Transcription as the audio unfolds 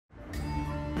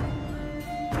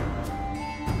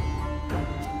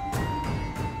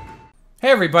Hey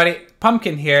everybody,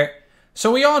 Pumpkin here.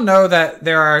 So we all know that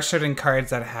there are certain cards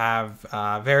that have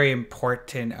very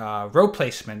important row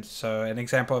placements. So an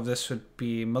example of this would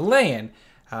be Malayan.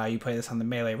 You play this on the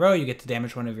melee row, you get to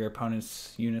damage one of your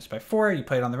opponent's units by 4. You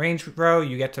play it on the range row,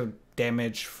 you get to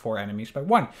damage 4 enemies by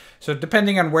 1. So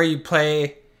depending on where you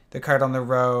play the card on the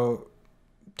row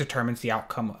determines the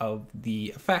outcome of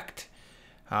the effect.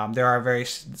 There are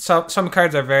some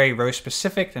cards are very row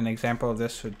specific. An example of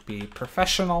this would be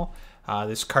Professional.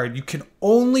 This card you can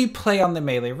only play on the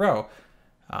melee row.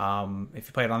 If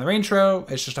you play it on the range row,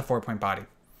 it's just a 4-point body.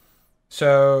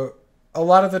 So a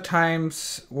lot of the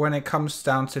times when it comes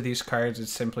down to these cards,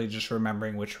 it's simply just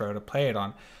remembering which row to play it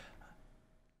on.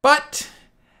 But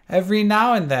every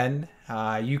now and then,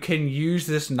 you can use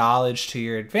this knowledge to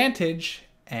your advantage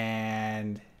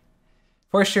and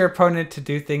force your opponent to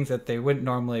do things that they wouldn't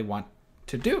normally want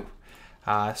to do.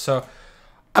 So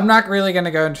I'm not really going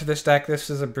to go into this deck. This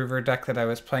is a Brewer deck that I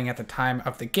was playing at the time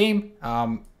of the game.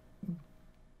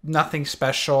 Nothing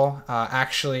special.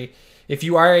 Actually, if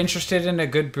you are interested in a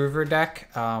good Brewer deck,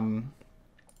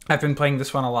 I've been playing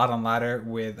this one a lot on ladder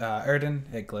with Erden.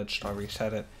 It glitched. I'll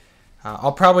reset it.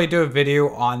 I'll probably do a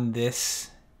video on this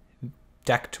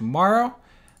deck tomorrow.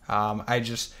 I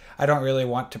don't really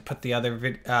want to put the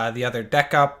other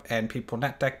deck up and people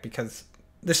net deck because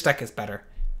this deck is better.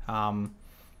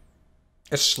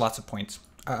 It's just lots of points.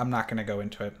 I'm not going to go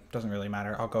into it. Doesn't really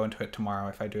matter. I'll go into it tomorrow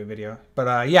if I do a video.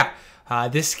 But yeah,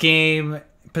 this game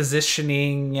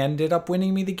positioning ended up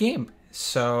winning me the game.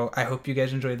 So I hope you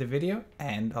guys enjoyed the video,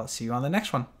 and I'll see you on the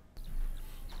next one.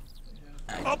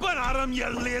 Up and at him, you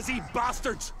lazy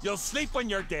bastards! You'll sleep when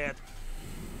you're dead.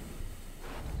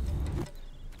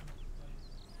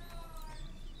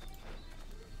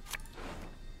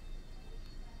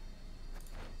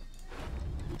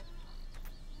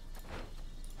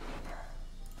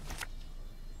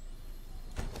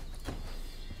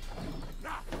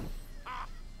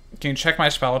 Can you check my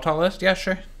Speletal list? Yeah,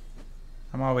 sure.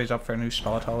 I'm always up for a new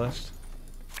Speletal list.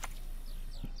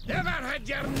 Ever had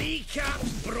your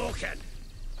kneecaps broken?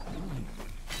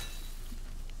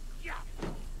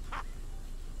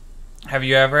 Have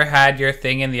you ever had your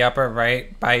thing in the upper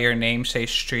right by your name say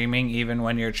streaming even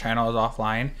when your channel is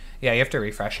offline? Yeah, you have to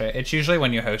refresh it. It's usually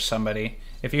when you host somebody.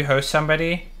 If you host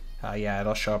somebody, yeah,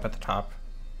 it'll show up at the top.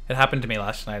 It happened to me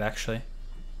last night, actually.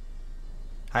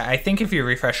 I think if you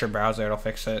refresh your browser, it'll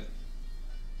fix it.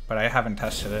 But I haven't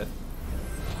tested it.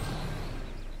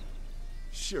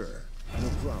 Sure, no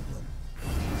problem.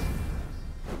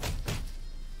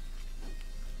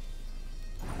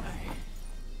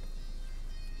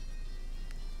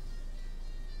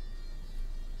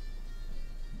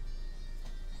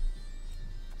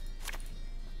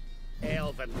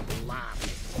 Elven laugh.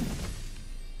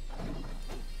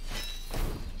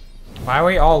 Why are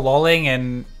we all lolling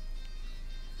and...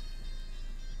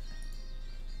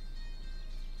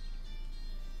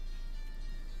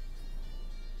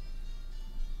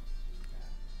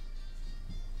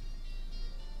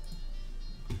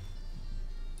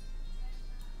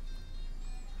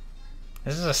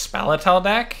 This is a Speletal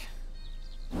deck?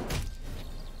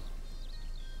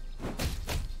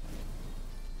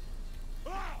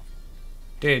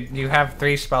 Dude, you have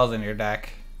 3 spells in your deck.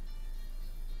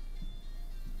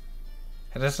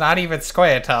 And it's not even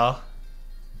Squirtle.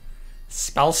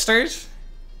 Spellsters?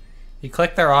 You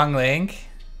clicked the wrong link?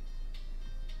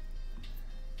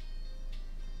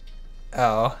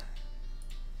 Oh.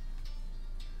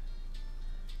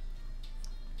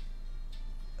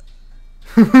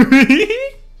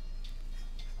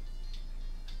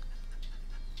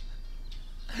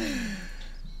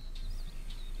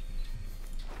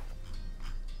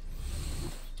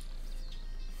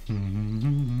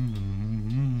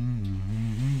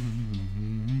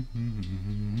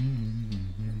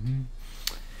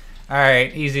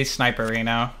 Alright, easy sniper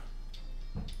Reno.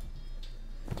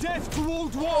 Death to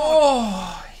old war!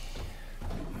 Oh.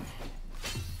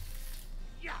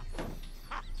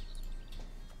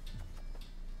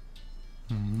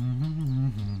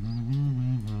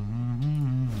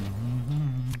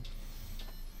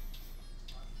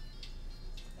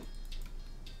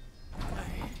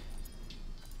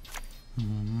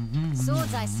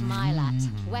 Swords I smile at,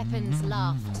 weapons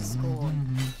laugh to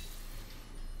scorn.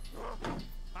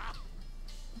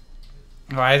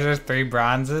 Why is there 3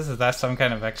 bronzes? Is that some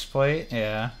kind of exploit?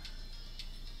 Yeah.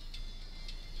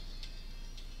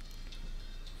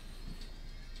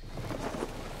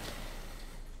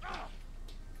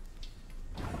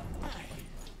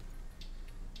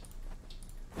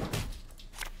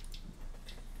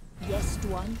 Yes,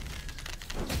 one.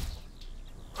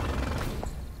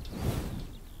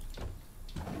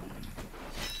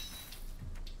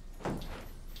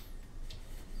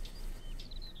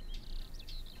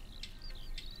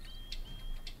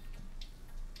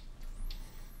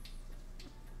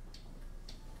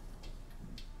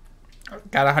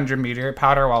 Got 100 meteor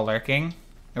powder while lurking.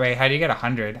 Wait, how do you get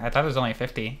 100? I thought it was only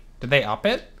 50. Did they up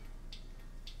it?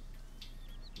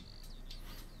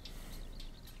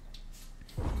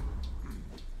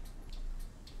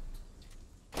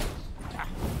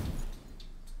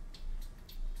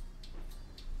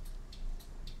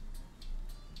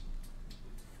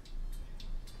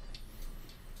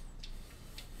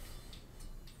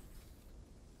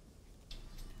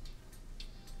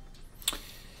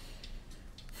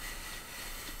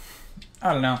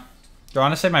 I don't know. Do I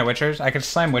want to save my Witchers? I could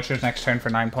slam Witchers next turn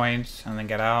for 9 points and then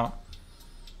get out.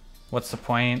 What's the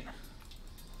point?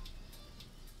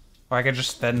 Or I could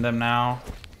just spend them now.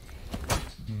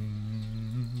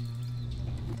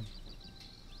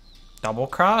 Double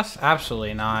cross?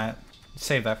 Absolutely not.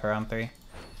 Save that for round 3.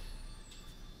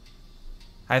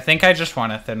 I think I just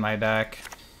want to thin my deck.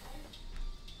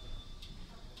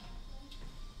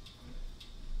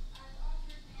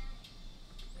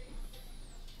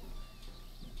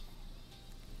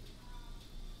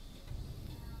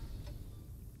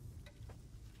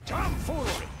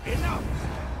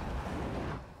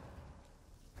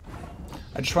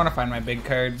 I just want to find my big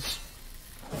cards.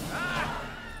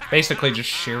 Basically just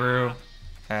Shiru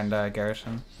and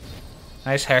Garrison.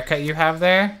 Nice haircut you have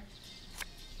there.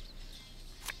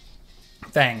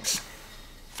 Thanks.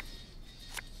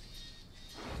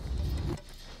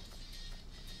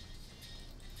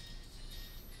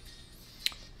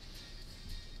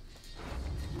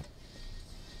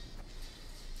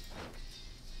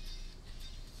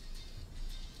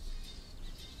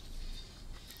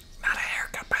 Not a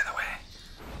haircut, by the way.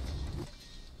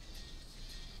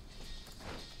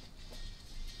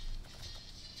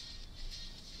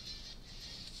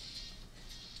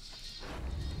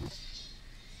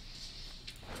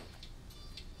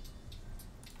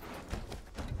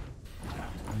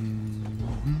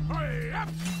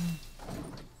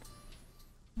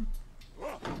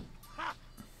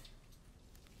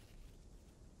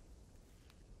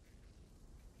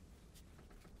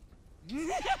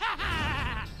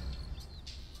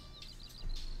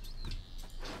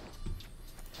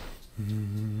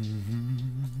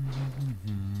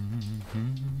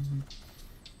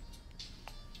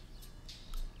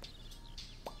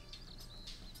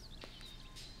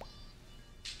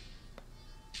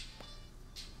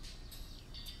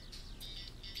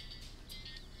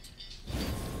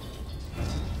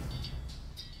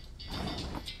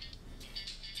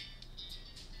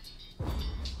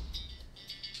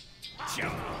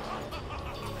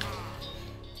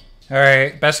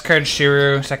 Alright, best card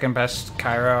Shiru, second best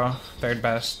Cairo, third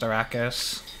best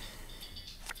Arrakis.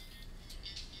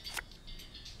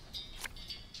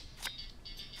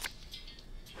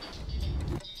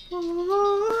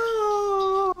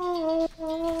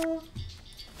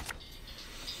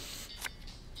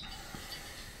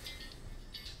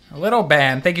 A little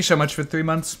band. Thank you so much for 3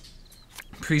 months.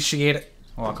 Appreciate it.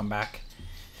 Welcome back.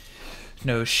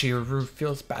 No, Shiru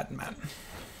feels bad, man.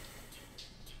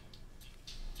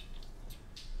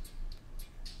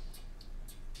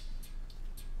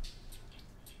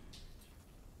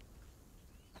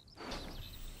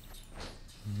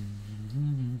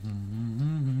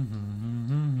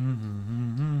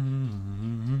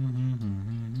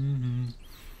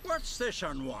 What's this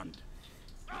on one?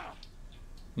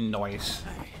 Noise.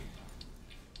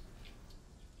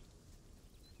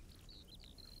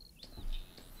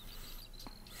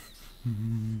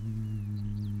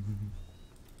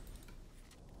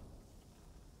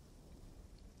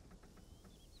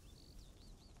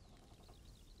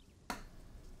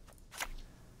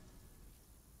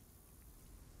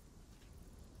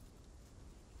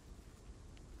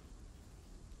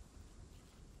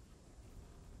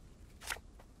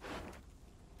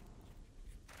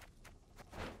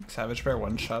 Savage Bear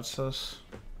one-shots this.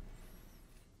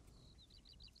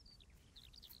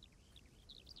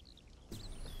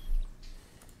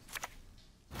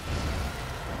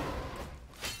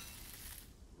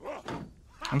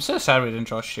 I'm so sad we didn't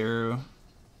draw Shiru.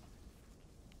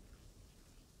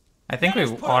 I think we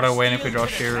auto win if we draw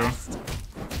Shiru.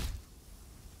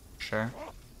 Sure.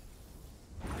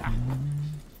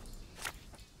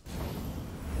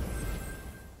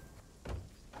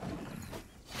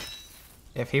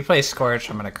 If he plays Scorch,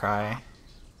 I'm gonna cry.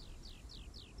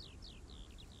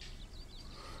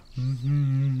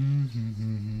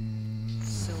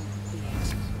 So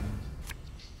weird.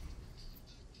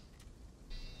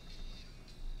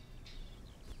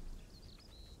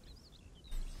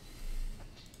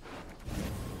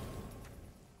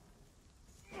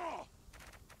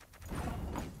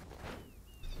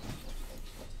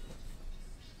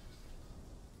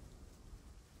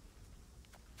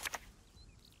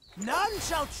 None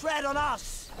shall tread on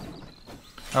us.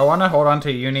 I want to hold on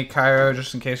to Uni Cairo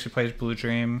just in case he plays Blue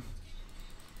Dream.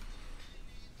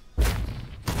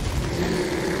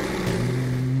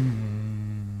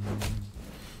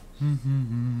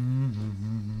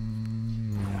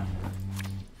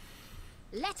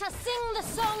 Let us sing the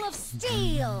song of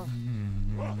steel.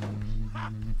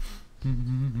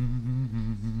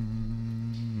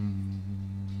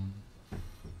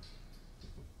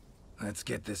 Let's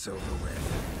get this over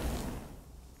with.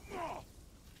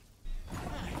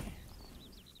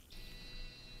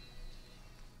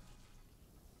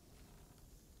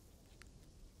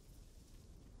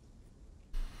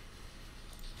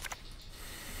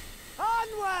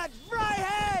 Onward,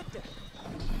 Fryhead!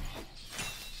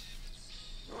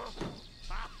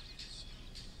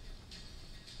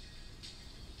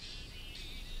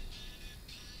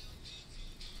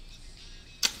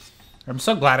 I'm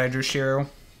so glad I drew Shiro.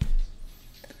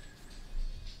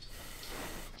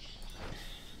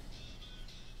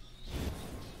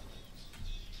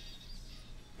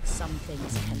 Some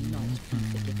things cannot be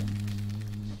forgiven.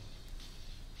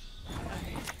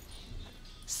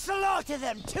 Slaughter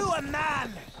them to a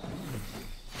man!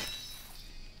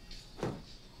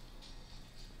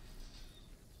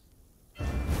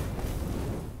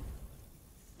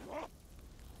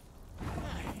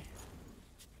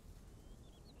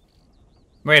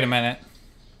 Wait a minute.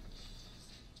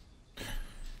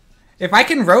 If I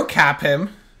can road cap him...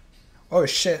 Oh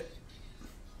shit.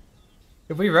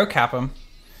 If we road cap him...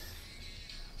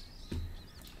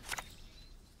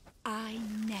 I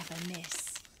never miss.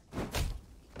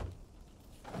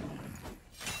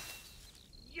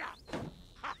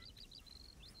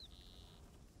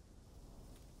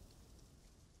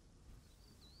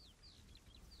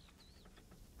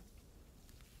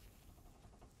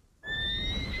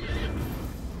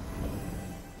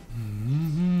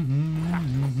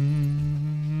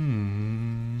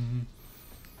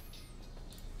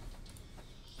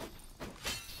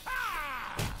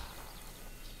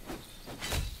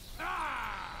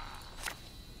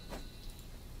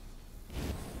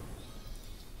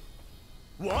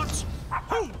 What?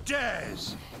 Who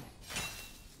dares?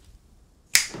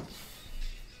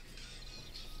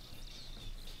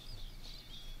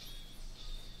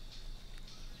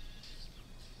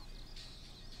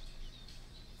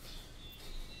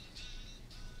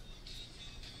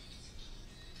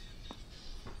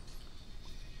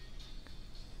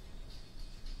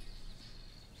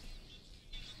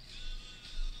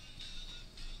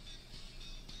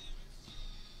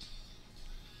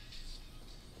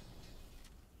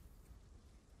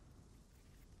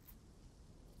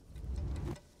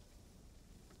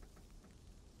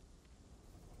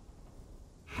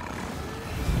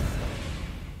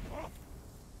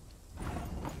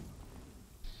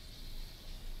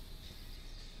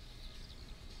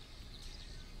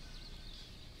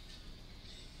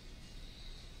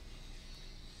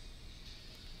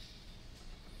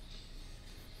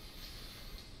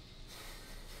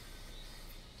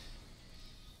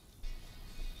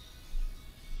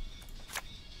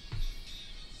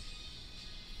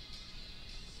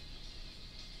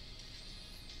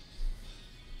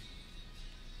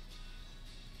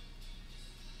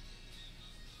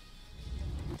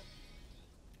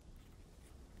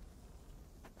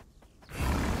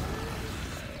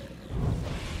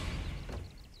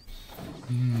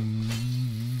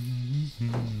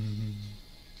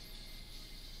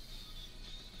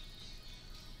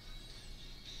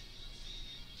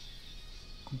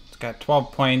 It's got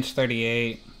 12 points,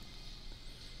 38.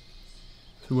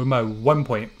 So with my 1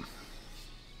 point.